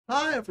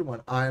Hi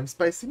everyone, I'm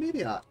Spicy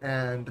Media,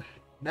 and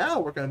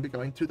now we're going to be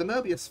going to the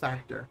Moebius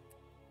Factor.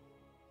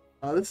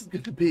 This is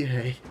going to be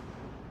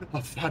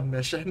a fun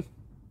mission.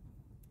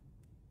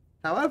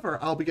 However,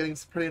 I'll be getting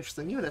some pretty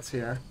interesting units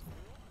here.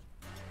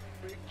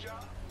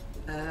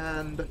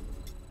 And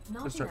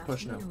let's start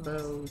pushing out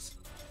those.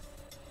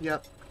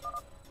 Yep.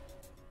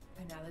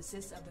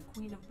 Analysis of the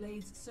Queen of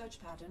Blades search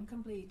pattern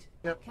complete.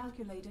 Yep.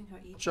 Calculating her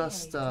ETA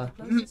Just, to the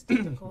closest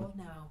data core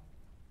now.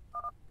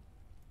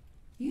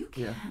 You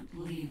can't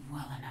leave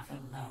well enough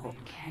alone,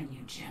 can you,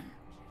 Jim?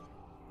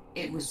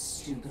 It was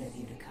stupid of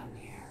you to come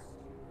here.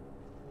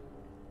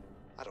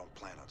 I don't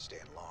plan on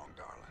staying long,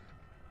 darling.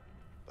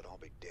 But I'll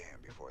be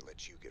damned before I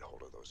let you get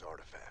hold of those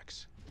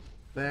artifacts.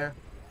 There.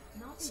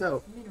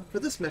 So, for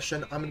this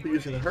mission, I'm going to be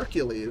using the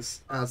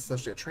Hercules as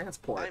essentially a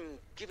transport. I'm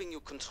giving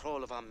you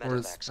control of our Or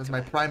medevacs, as my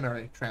Commander.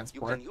 primary You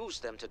transport. can use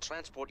them to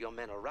transport your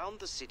men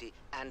around the city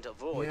and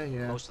avoid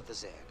Yeah. most of the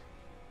Zed.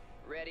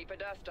 Ready for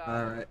dust off.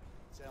 Alright.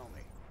 Tell me.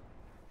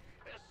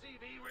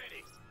 SCV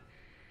ready.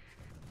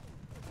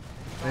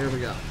 There we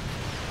go.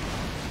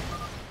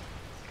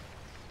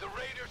 The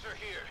raiders are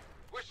here.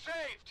 We're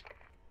saved.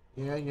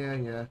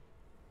 Yeah.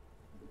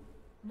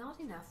 Not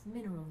enough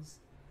minerals.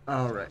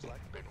 Alright.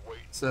 Been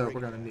waiting. So,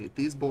 we're going to need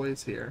these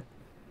boys here.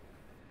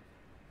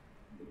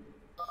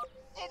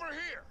 Over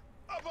here.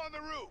 Up on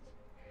the roof.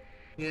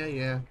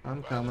 Yeah.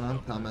 I'm coming.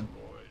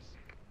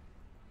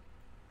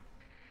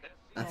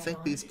 I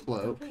think these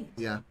cloak.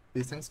 Yeah,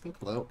 these things can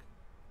cloak.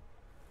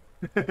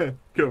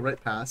 Go right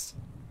past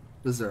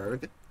the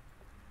Zerg.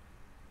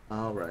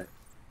 Alright.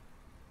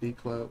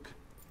 Decloak.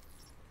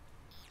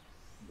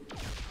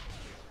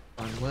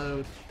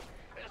 Unload.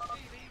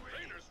 SCV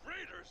raiders.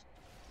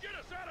 Get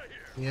us out of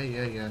here.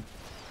 Yeah. Armed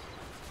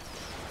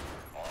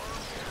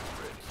and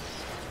ready.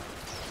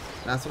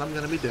 That's what I'm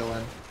gonna be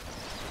doing.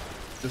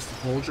 Just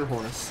hold your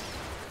horse.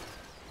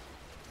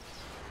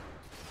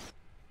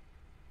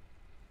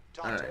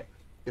 Alright.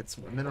 Get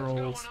some more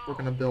minerals. We're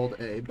gonna build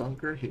a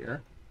bunker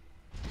here.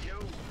 Yo.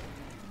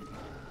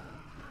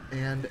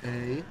 And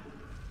a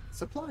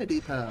supply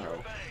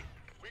depot. Bang.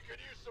 We could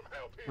use some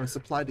help Or here. a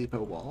supply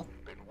depot wall.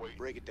 Been waiting.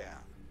 Break it down.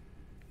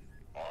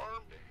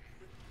 Armed.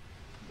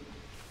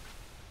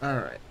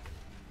 Alright.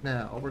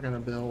 Now we're gonna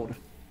build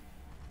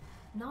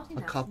Not a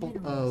enough couple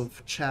minerals.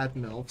 of Chad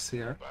milfs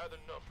here. By the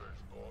numbers,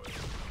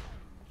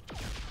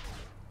 boys.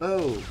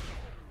 Oh.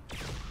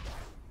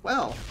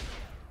 Well.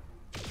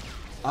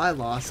 I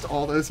lost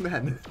all those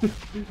men.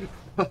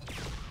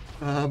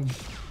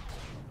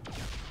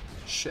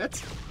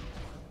 Shit.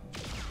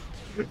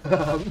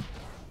 At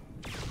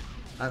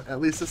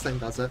least this thing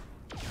does it.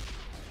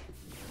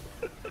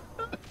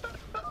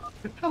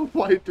 How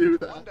do I do One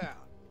that? down.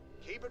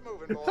 Keep it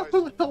moving, How boys.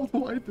 the hell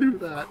do I do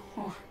that? Of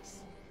course.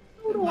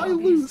 How do I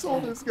Moebius lose all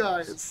Factor those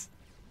closes.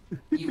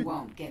 guys? You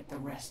won't get the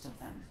rest of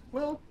them.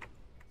 Well,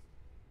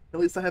 at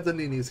least I have the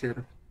Ninis here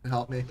to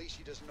help me. At least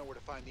she doesn't know where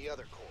to find the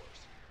other cores.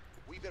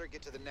 We better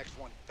get to the next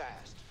one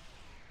fast.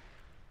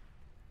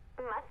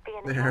 Must be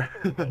an There.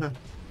 emergency.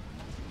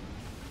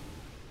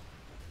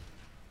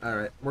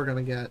 Alright, we're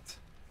gonna get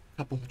a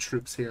couple of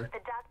troops here. The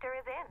doctor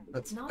is in.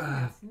 Let's Not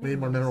enough we need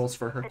more minerals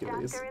for The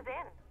Hercules. doctor is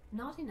in.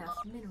 Not enough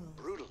minerals.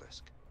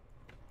 Brutalisk.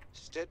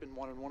 Stedman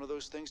wanted one of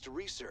those things to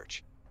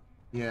research.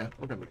 Yeah,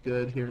 we're gonna be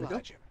good. Here we go.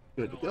 Oblige him.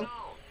 Good to go.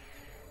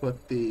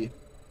 Put the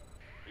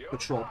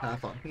patrol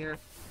path on here.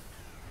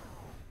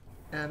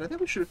 And I think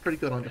we should be pretty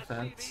good on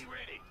defense. SCV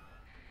ready.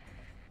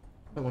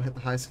 I want to hit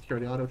the high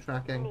security auto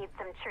tracking. Need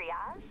some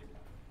triage?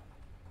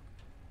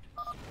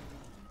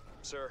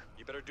 Sir,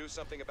 you better do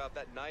something about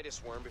that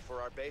Nidus worm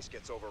before our base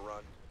gets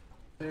overrun.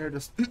 There,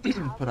 just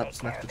put up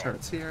some extra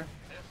turrets here.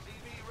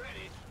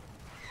 SCV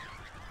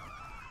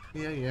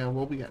ready. Yeah,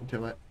 we'll be getting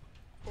to it.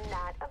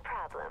 Not a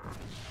problem.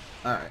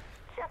 Alright,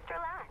 Just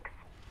relax.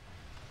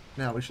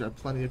 now we should have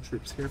plenty of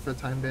troops here for the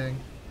time being.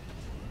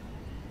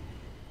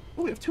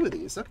 Oh, we have two of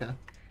these, okay.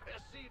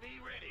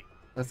 SCV ready.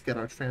 Let's get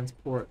our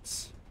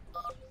transports.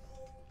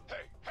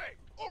 Hey,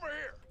 over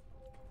here.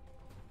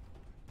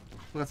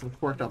 We got some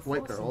quirked up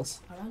white Forces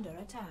girls. are under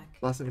attack.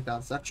 Blessing me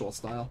down sexual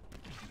style.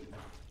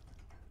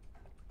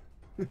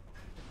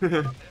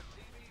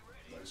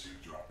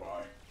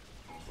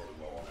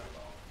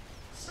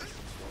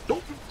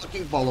 Don't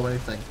fucking follow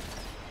anything.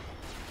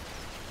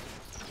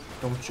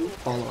 Don't you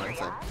follow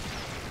anything.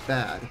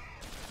 Bad.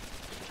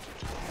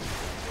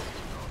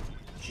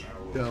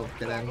 Go,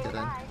 get in.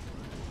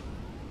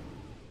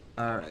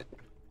 Alright.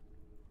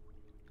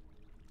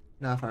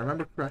 Now, if I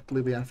remember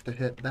correctly, we have to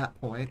hit that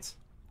point,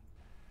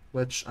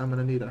 which I'm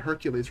gonna need a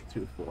Hercules or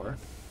two for.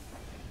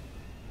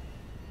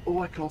 Oh,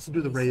 I can also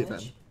do the Raven.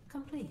 Research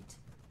complete.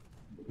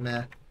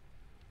 Nah.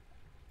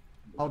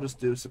 I'll just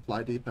do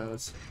supply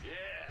depots.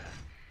 Yeah.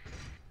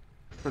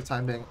 For the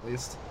time being, at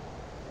least.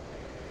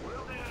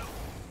 Will do.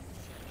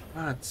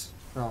 What?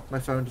 Oh, my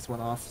phone just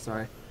went off,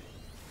 sorry.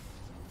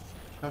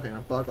 Okay,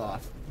 now bug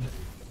off.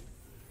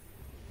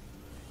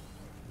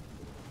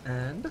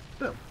 And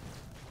boom.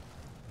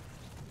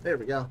 There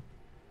we go.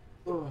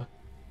 Ugh.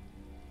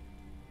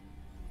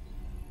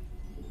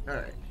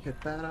 Alright, hit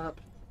that up.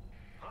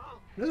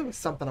 There was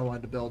something I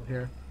wanted to build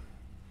here.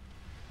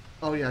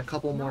 Oh yeah, a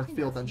couple more Not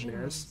field enough engineers.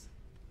 minerals.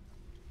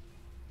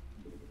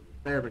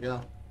 There we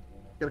go.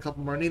 Get a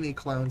couple more Nini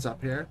clones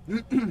up here.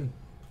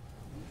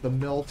 The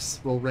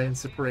MILFs will reign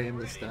supreme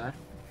this day.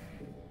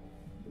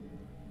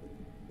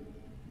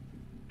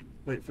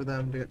 Wait for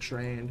them to get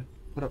trained.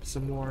 Put up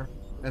some more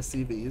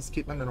SCVs.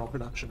 Keep my mineral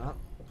production up.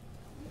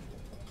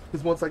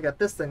 Because once I get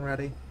this thing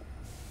ready,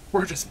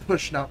 we're just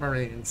pushing out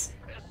Marines.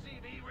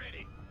 SCV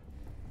ready.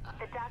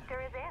 The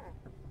doctor is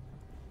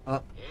in.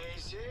 Up.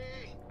 Easy.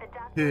 The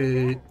doctor is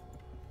Hey. in.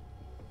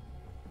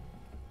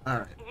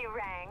 Alright. You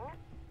rang?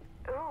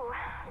 Ooh,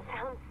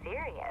 sounds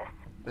serious.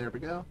 There we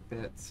go.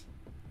 It's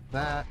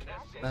that,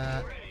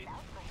 that,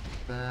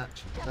 that,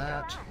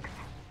 that.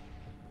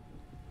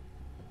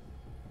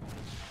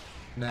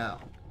 Now,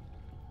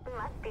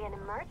 Must be an hit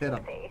 'em.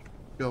 emergency.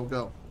 Go,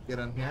 go. Get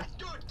in here.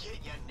 Don't get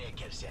your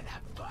knickers in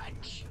a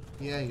bunch.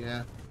 Yeah,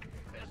 yeah.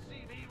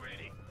 SCV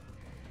ready.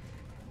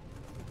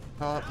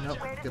 Oh, nope.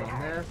 Where does Get it on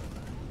hurt?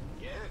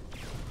 there.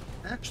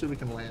 Yeah. Actually, we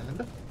can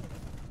land.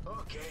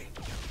 Okay.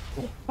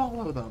 We'll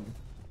follow them.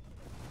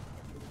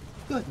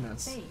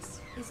 Goodness.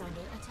 Base is under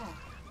attack.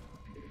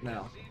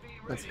 Now,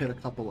 let's hit a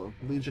couple of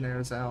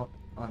legionnaires out.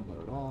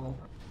 Unload all.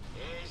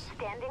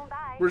 Standing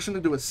by. We're just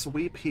gonna do a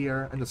sweep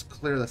here and just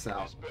clear this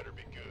out. This better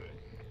be good.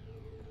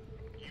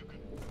 You can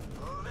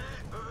Move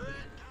it, move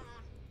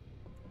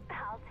it.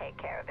 I'll take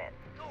care of it.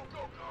 go, go,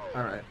 go.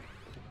 Alright.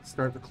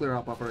 Start the clear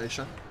up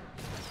operation.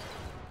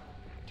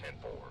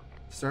 10-4.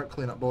 Start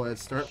cleanup, boys.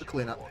 Start the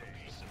cleanup. Want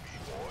a piece of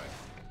me, boy?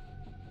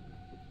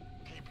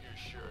 Keep your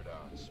shirt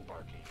on,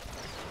 Sparky.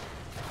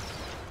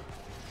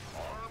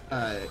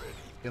 Alright.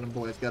 Get them,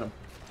 boys. Get them.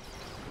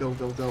 Go,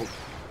 go, go.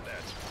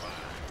 That's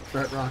fine.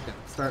 Start rocking.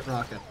 Start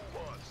rocking.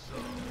 Want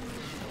some?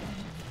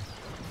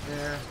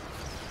 There.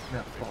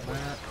 Now, fall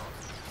back.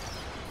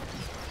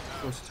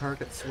 Goes to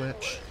target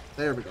switch.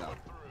 There we go.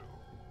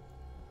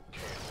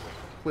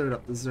 Cleared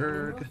up the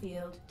Mineral Zerg.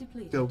 field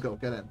depleted. Go, go,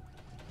 get in.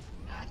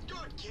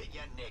 Don't get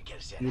your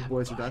knickers in You a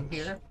boys are done bunch.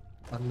 here.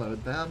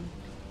 Unload them.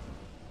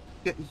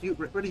 Get you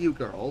rid of you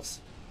girls.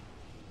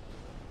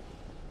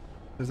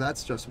 Because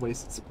that's just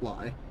wasted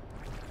supply.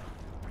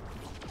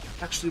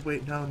 Actually,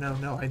 wait, no, no,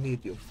 no, I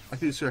need you. I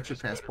can use your extra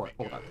transport.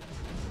 Hold on.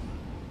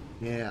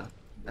 Yeah.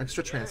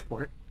 Extra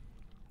transport.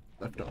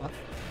 Left off.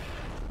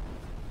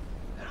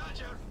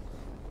 Roger.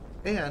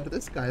 And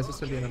this guy is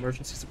just going to be an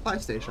emergency supply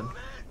station. Move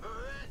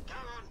it, come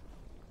on.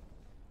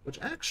 Which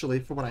actually,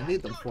 for what I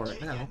need them for Don't right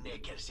get now. your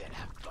knickers in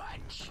a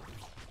bunch.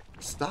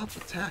 Stop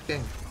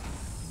attacking.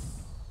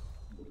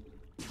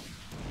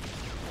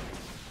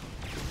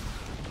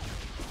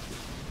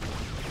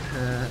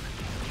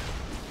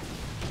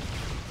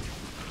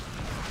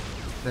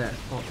 There.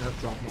 Oh, no,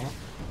 drop them off.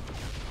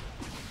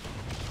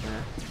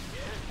 There.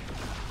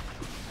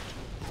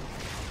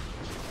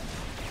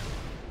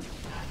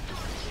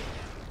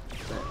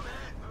 There.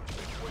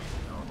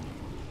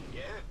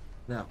 Yeah.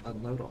 Now,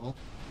 unload all.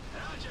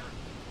 Roger.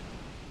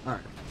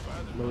 Alright.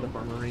 Load up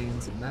our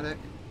Marines and Medic.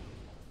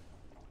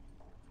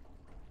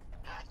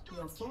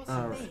 Your force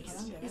Alright.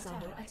 base is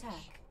under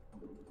attack.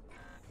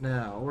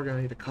 Now, we're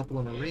gonna need a couple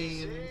of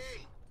Marines.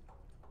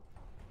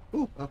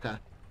 Ooh, okay.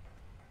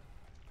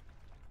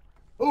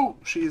 Oh,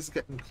 she's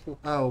getting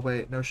oh,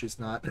 wait, no she's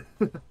not.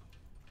 Ready to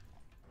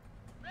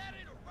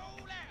roll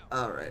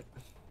out. Alright.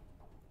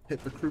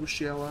 Hit the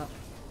Crucio up.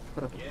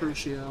 Put up a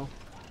Crucio.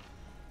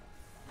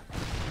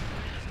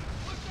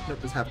 Nope,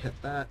 just haven't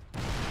hit that.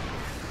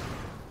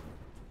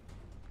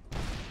 Queued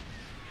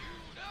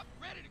up,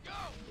 ready to go.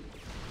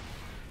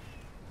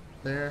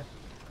 There.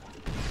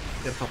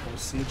 Get a couple of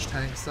siege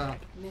tanks up.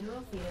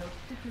 Mineral field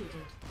depleted.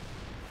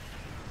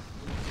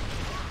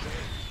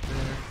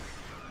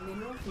 There.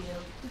 Mineral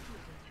field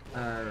depleted.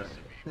 Alright.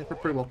 I think we're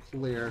pretty well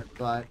clear,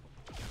 but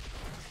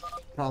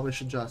probably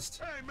should just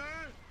Hey, man.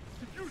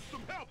 Could use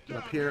some help get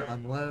down up here, here.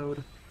 unload.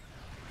 We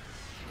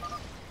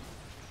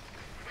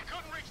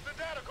couldn't reach the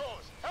data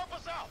cores. Help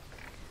us out.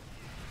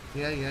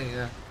 Yeah, yeah,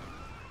 yeah.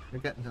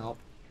 You're getting help.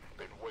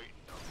 Been waiting.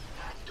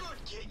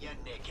 Don't get your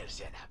knickers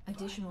in a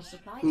Additional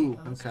supply Ooh,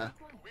 depots okay.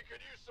 required. We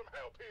could use some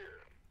help here.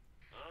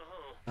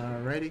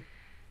 Alrighty.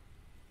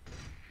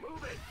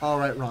 Move it.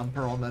 Alright, Ron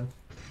Perlman.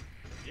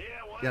 Yeah,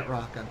 whatever. Get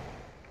rocking.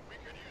 We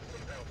could use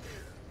some help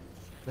here.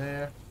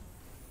 There.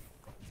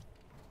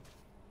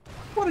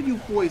 What are you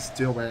boys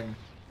doing?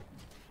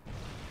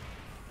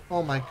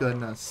 Oh my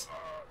goodness.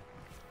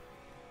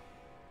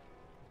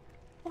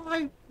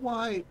 Why,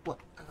 what?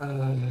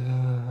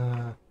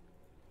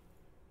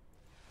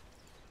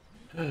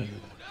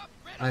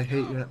 I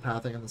hate unit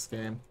pathing in this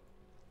game.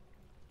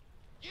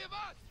 Give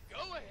us. Go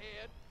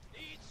ahead.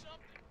 Need something.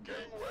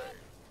 Gangway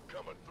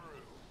coming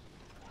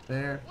through.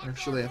 There.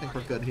 Actually, I think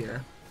we're good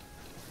here.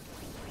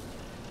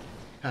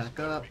 Pack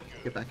up.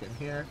 Get back in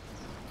here.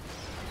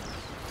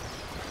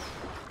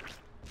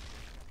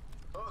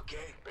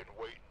 Okay. Been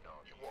waiting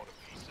on you. Want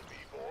a piece of me,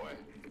 boy?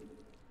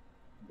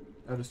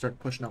 I'll just start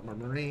pushing out more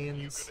You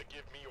Marines. gonna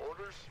give me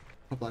orders?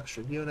 A couple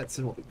extra units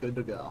and we'll be good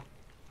to go.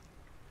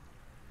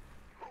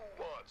 Who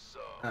wants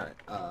some?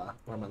 Alright,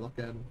 where am I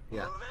looking?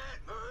 Yeah. Move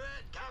it, move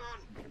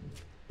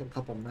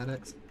couple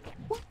medics.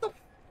 What the?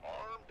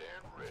 Armed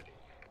and ready.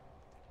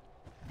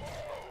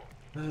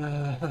 By the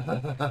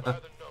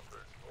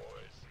numbers,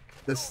 boys.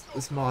 This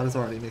mod is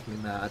already making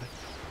me mad.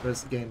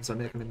 Those games are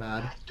making me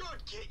mad.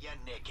 Don't get your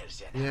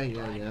knickers in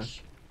Yeah.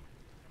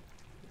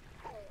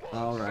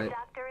 All The right,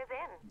 doctor is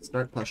in.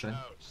 start pushing.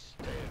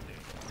 Outstanding.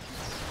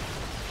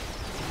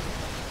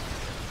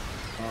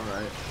 All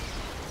right,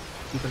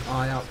 keep an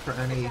eye out for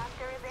any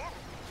Doctor is in.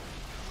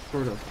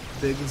 sort of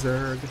big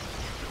Zerg.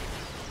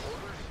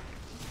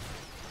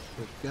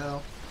 There we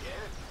go.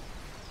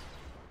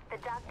 The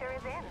doctor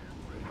is in.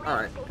 All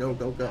right, go.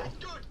 Don't Lift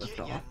get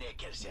your off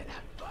knickers in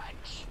a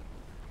bunch.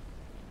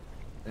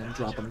 and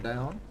drop them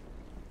down.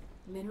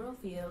 Mineral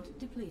field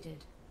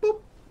depleted.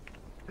 Boop.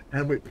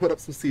 And we put up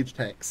some siege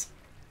tanks.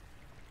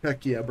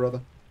 Heck yeah,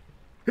 brother.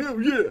 Hell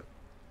yeah!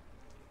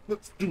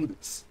 Let's do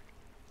this.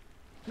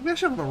 Maybe I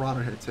should have a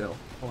marauder here too.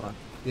 Hold on.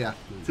 Yeah,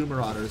 2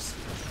 marauders.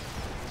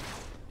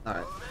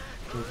 Alright.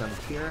 Move them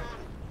up here.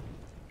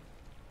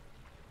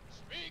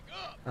 Speak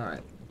up.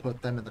 Alright.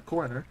 Put them in the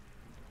corner.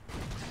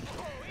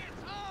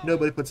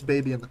 Nobody puts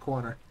baby in the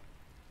corner.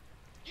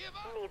 Give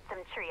up. Need some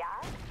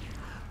triage?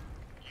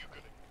 You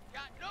could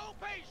got no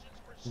patience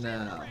for sitting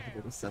Now, around.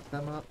 we'll just set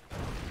them up.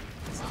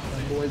 Set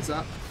them boys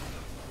up.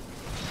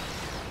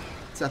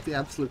 Set the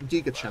absolute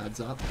Giga Chads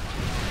up.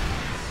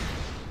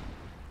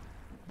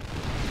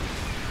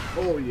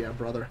 Oh yeah,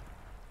 brother.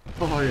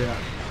 Oh yeah.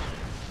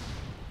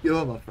 Give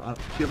him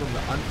the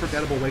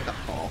unforgettable wake-up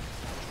call.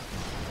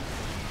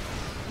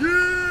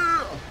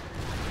 Yeah!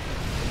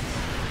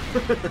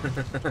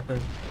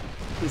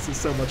 This is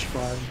so much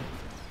fun.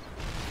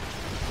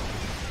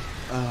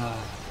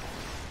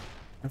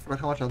 I forgot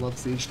how much I love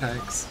siege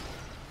tanks.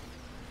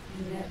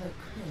 You never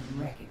could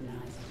recognize a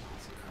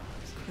lost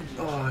cause, could you?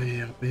 Oh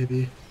yeah,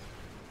 baby.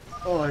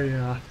 Oh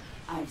yeah.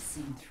 I've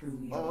seen through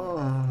your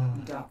Oh,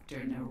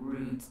 Dr.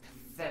 Narud's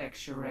pathetic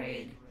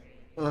charade.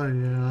 oh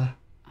yeah.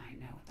 I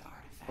know what the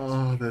artifacts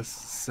Oh, are this is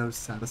so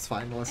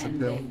satisfying to listen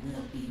and they to.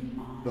 will be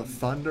mine. The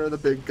thunder, the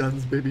big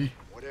guns, baby.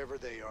 Whatever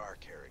they are,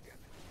 Kerrigan,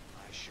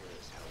 I sure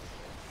as hell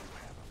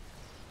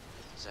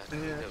hope you have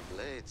them. That Yeah. queen of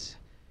blades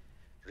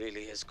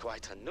really is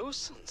quite a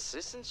nuisance,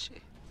 isn't she?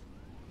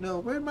 No,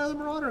 where'd my other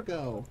marauder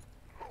go?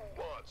 Who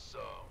wants some?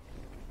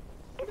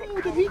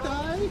 No, did he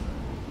die?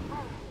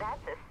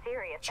 That's a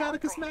serious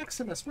Chaticus outbreak.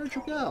 Maximus, where'd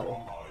you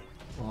go?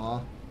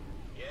 Aw,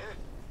 Yeah?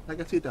 I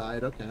guess he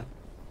died, okay.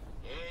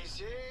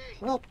 Easy.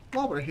 Well,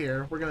 while we're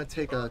here, we're gonna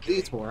take a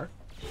detour.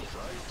 If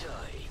I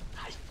die,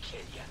 I kill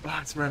you. Ah,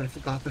 that's right, I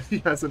forgot that he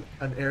has an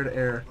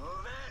air-to-air Move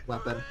it,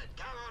 weapon. move it,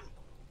 come on.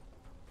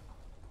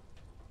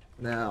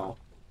 Now.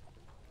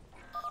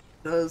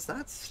 Does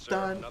that Sir,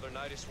 stun? another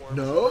night swarm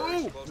No!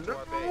 is close to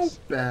our No! base.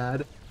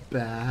 Bad.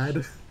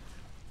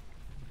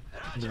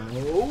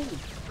 No!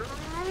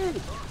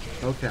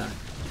 Okay.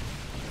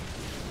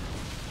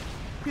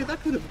 Yeah,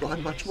 that could have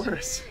gone much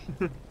worse.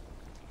 It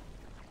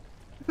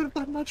could have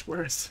gone much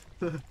worse.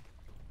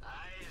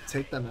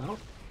 Take them out.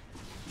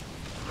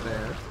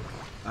 There.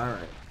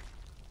 Alright.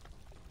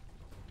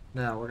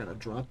 Now we're gonna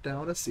drop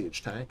down a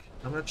siege tank.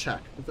 I'm gonna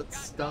check. If it's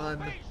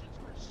stunned. Patience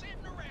for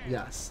sitting around.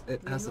 Yes,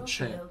 it has a Mineral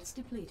chance.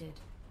 field depleted.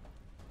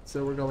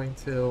 So we're going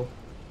to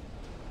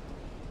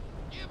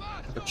Give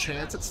us have a some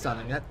chance at action.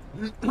 stunning it.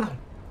 Move it, move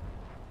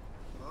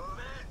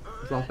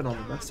Drop it on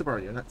come the rest of our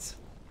units.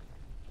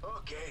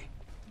 Okay.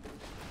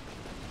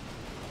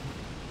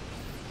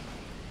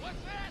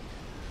 What's that?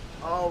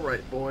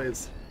 Alright,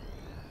 boys.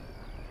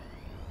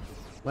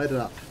 Light it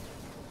up.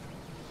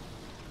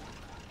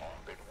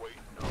 I've been waiting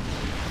on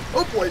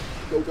Oh boy!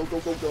 Go, go, go,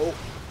 go, go.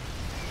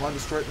 Come on,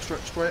 destroy it, destroy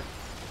it, destroy it.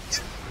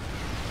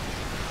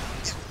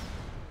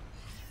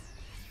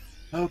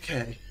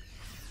 Okay.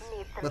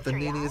 Need some Let the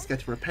triage? Ninis get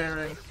to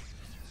repairing.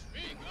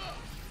 Speak up.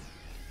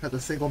 Let the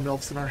single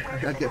MILFs in our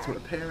area get to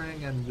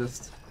repairing and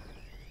just...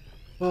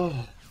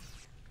 Oh,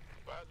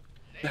 But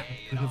that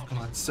could have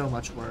gone so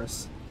much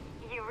worse.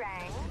 You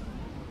rang?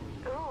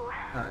 Ooh,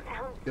 Alright,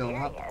 sounds go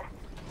up. serious.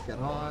 Get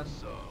on.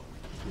 so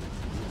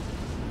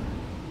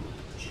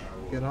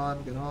Get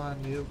on,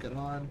 you, get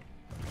on.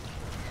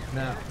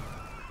 Now,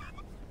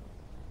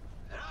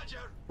 Roger.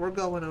 we're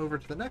going over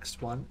to the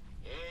next one.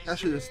 Easy.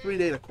 Actually, there's 3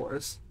 data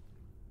cores.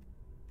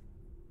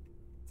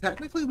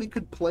 Technically, we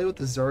could play with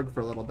the Zerg for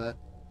a little bit.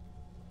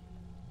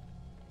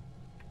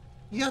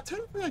 Yeah,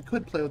 technically I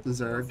could play with the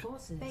Your Zerg.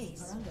 forces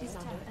Base are under is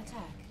attack. under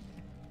attack.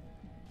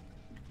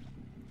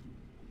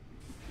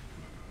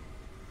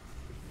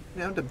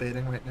 Yeah, I'm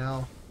debating right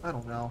now. I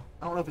don't know.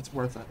 I don't know if it's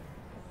worth it.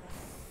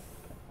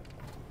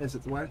 Is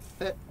it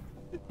worth it?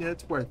 Yeah,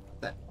 it's worth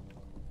it.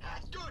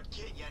 Don't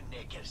get your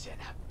knickers in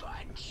a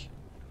bunch.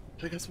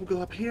 I guess we'll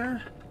go up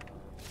here.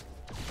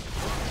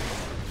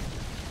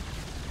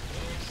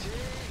 Easy.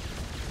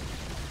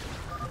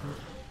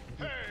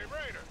 hey,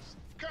 Raiders,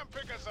 come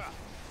pick us up.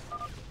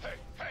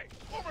 Hey,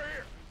 over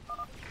here.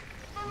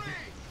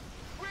 Marines,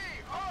 we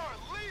are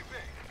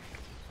leaving.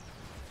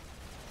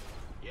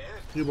 Yeah?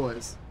 You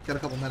boys, get a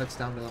couple medics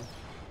down to them.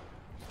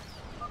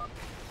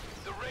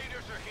 The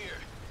Raiders are here.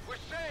 We're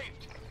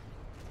saved.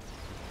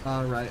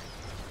 Alright.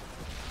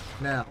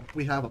 Now,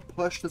 we have a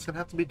push that's gonna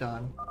have to be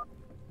done.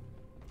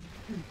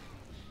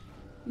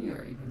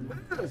 You're even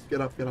worse.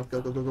 Get up, go, go,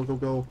 go, go, go,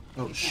 go.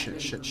 Oh, You shit,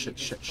 can't shit, really shit, believe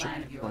shit, this shit.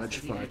 plan of yours Fudge,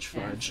 has even a fudge,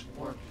 chance fudge. of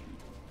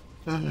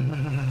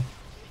working.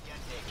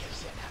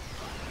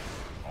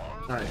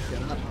 Alright,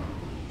 get up.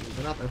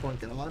 Get up, everyone,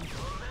 get on.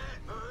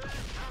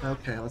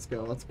 Okay, let's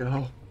go, let's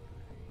go.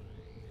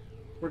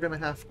 We're gonna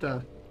have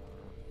to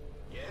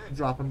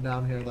drop him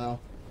down here, though.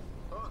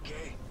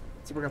 Okay.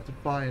 So we're gonna have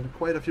to find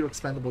quite a few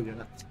expendable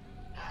units.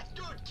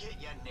 Don't get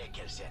your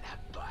knickers in a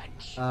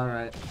bunch.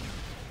 Alright.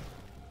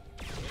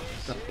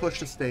 Gotta push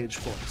the stage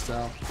for us,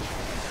 so.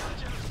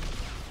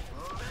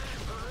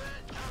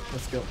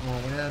 Let's go all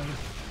in.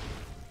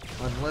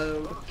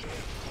 Unload.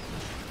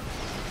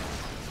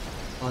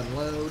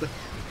 Unload.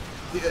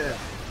 Yeah.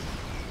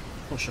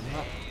 Push him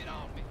up.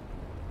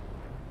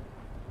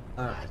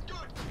 Alright.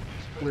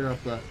 Clear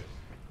up the...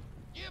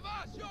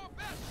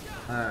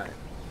 Alright.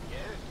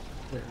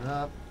 Clear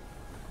up.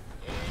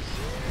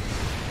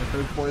 The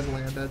third boy's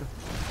landed.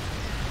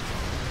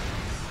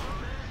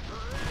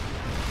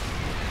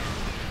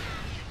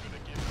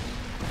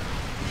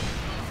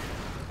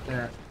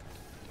 There.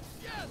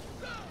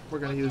 We're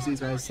gonna use these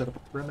guys to set up a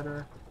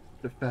perimeter,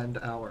 defend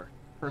our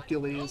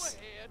Hercules.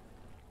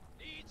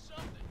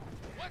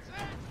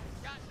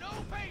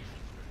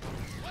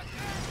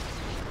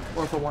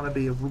 Or if I want to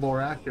be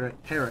more accurate,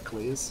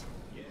 Heracles.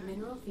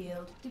 Mineral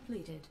field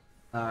depleted.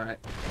 Alright.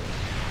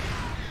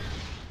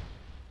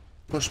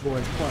 Push,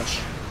 boys, push.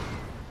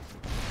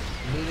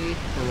 Meanie,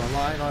 we're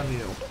relying on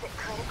you.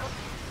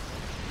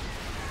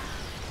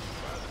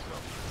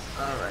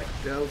 Alright,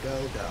 go,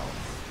 go, go.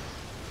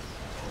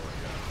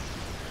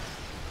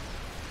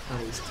 All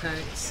these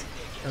tanks.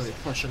 Are they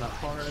pushing up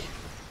hard?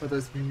 Or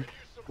those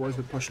boys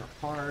been pushing up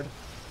hard?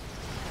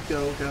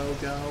 Go, go,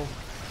 go.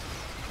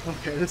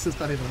 Okay, this is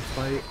not even a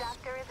fight.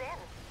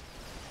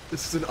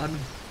 This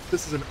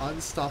is an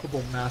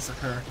unstoppable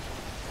massacre.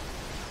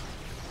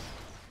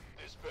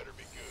 This better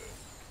be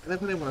good. And if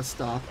they want to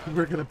stop,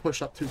 we're gonna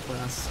push up too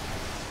fast.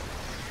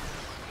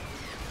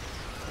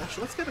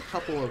 Actually, let's get a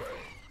couple of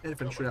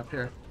infantry up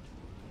here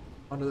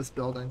onto this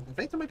building. I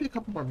think there might be a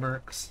couple more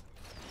mercs.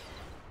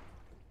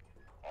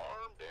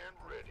 Armed and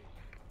ready.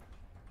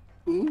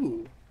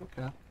 Ooh,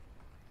 okay.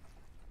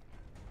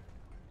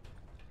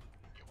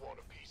 You want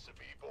a piece of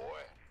me, boy?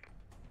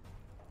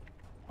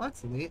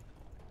 That's neat.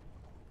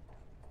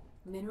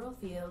 Mineral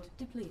field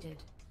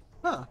depleted.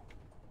 Huh.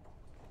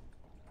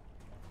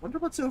 Wonder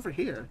what's over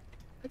here.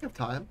 I think I have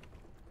time.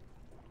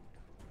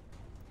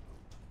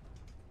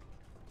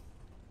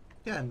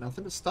 Yeah,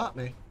 nothing to stop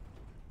me.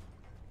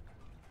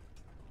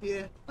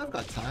 Yeah, I've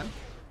got time.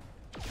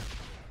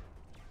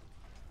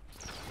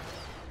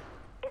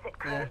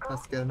 There,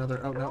 let's get another.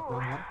 Oh, no, wrong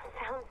one.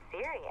 Sounds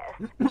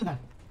serious.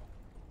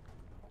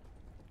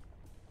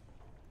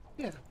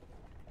 Yeah.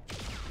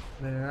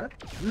 There.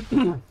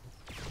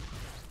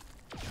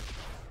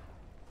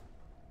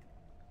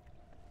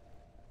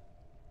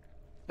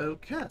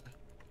 Okay.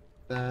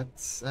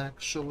 That's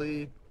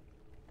actually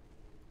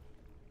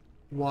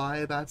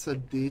why that's a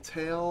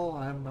detail,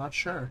 I'm not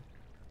sure.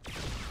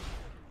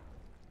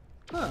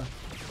 Huh.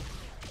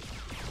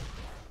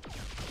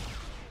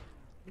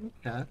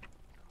 Okay.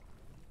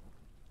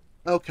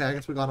 Okay, I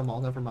guess we got them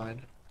all, never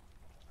mind.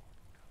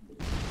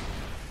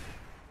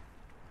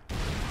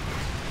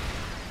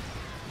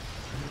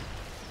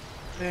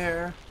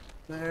 There.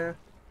 There.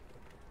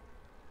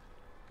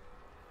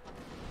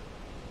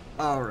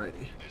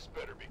 Alrighty. This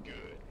better be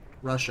good.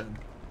 Russian.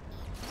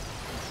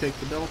 Take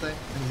the building,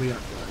 and we are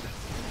good.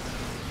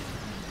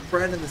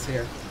 Brandon is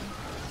here.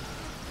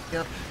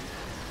 Yep.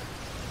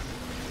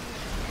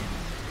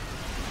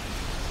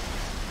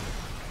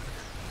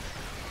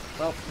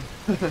 Well.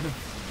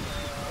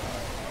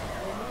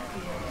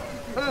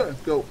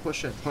 Go,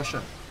 push in, push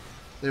in.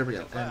 There we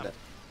go, end it.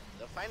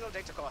 The final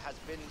data core has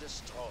been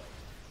destroyed.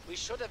 We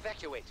should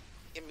evacuate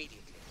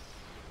immediately.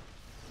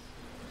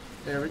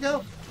 There we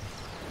go.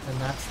 And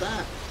that's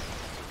that.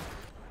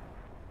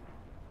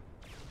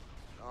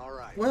 All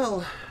right.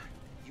 Well,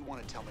 You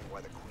want to tell me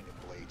why the Queen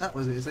of Blades that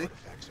was easy.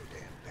 artifacts are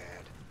damn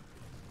bad?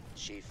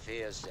 She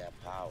fears their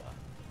power,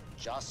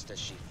 just as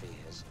she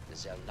fears the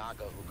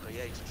Zelnaga who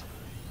created them.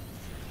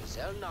 The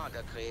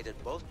Zelnaga created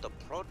both the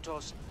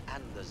Protoss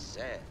and the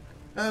Zerg.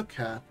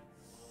 Okay.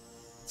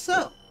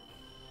 So.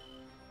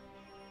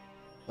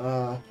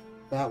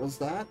 That was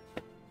that.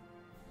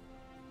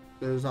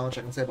 There's not much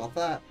I can say about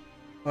that.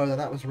 Other than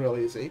that was real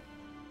easy.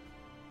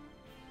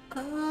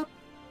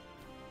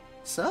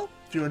 So,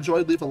 if you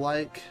enjoyed, leave a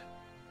like.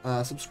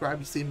 Subscribe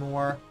to see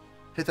more.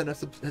 Hit the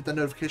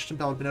notification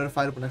bell to be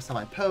notified of the next time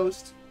I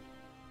post.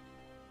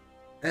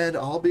 And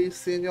I'll be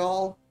seeing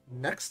y'all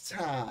next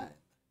time.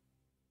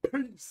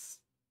 Peace.